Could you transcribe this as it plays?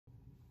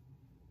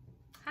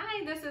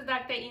Hi, this is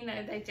Dr.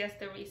 Ina,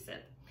 Digestive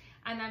Reset,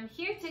 and I'm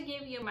here to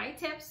give you my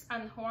tips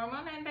on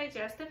hormone and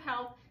digestive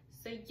health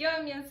so your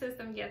immune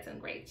system gets in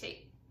great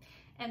shape.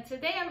 And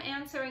today I'm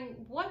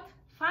answering what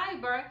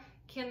fiber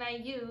can I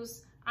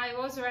use. I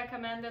was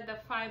recommended the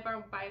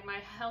fiber by my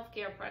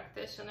healthcare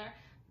practitioner,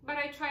 but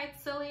I tried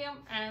psyllium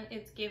and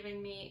it's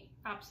giving me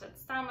upset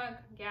stomach,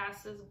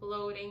 gases,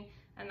 bloating,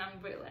 and I'm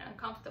really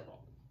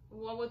uncomfortable.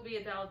 What would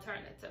be the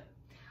alternative?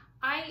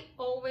 I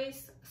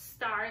always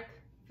start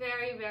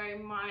very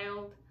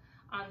mild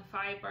on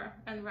fiber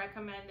and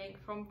recommending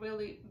from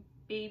really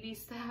baby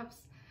steps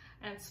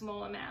and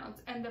small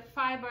amounts. And the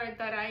fiber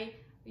that I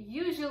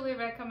usually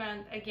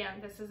recommend,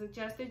 again, this is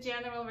just a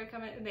general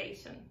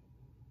recommendation,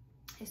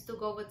 is to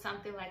go with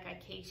something like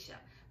acacia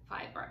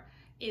fiber.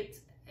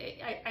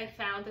 I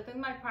found it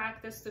in my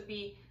practice to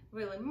be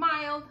really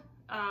mild.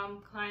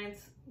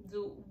 Clients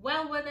do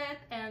well with it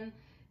and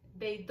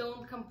they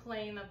don't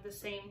complain of the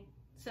same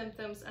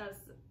symptoms as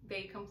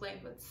they complain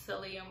with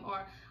psyllium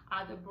or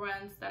other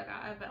brands that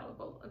are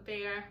available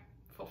there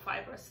for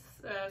fiber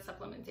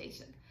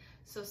supplementation.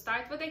 So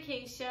start with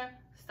acacia,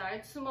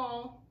 start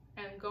small,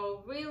 and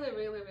go really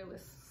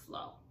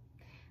slow.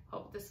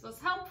 Hope this was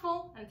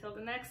helpful. Until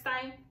the next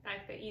time,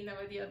 Dr. Ina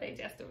with your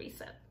Digestive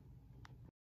Reset.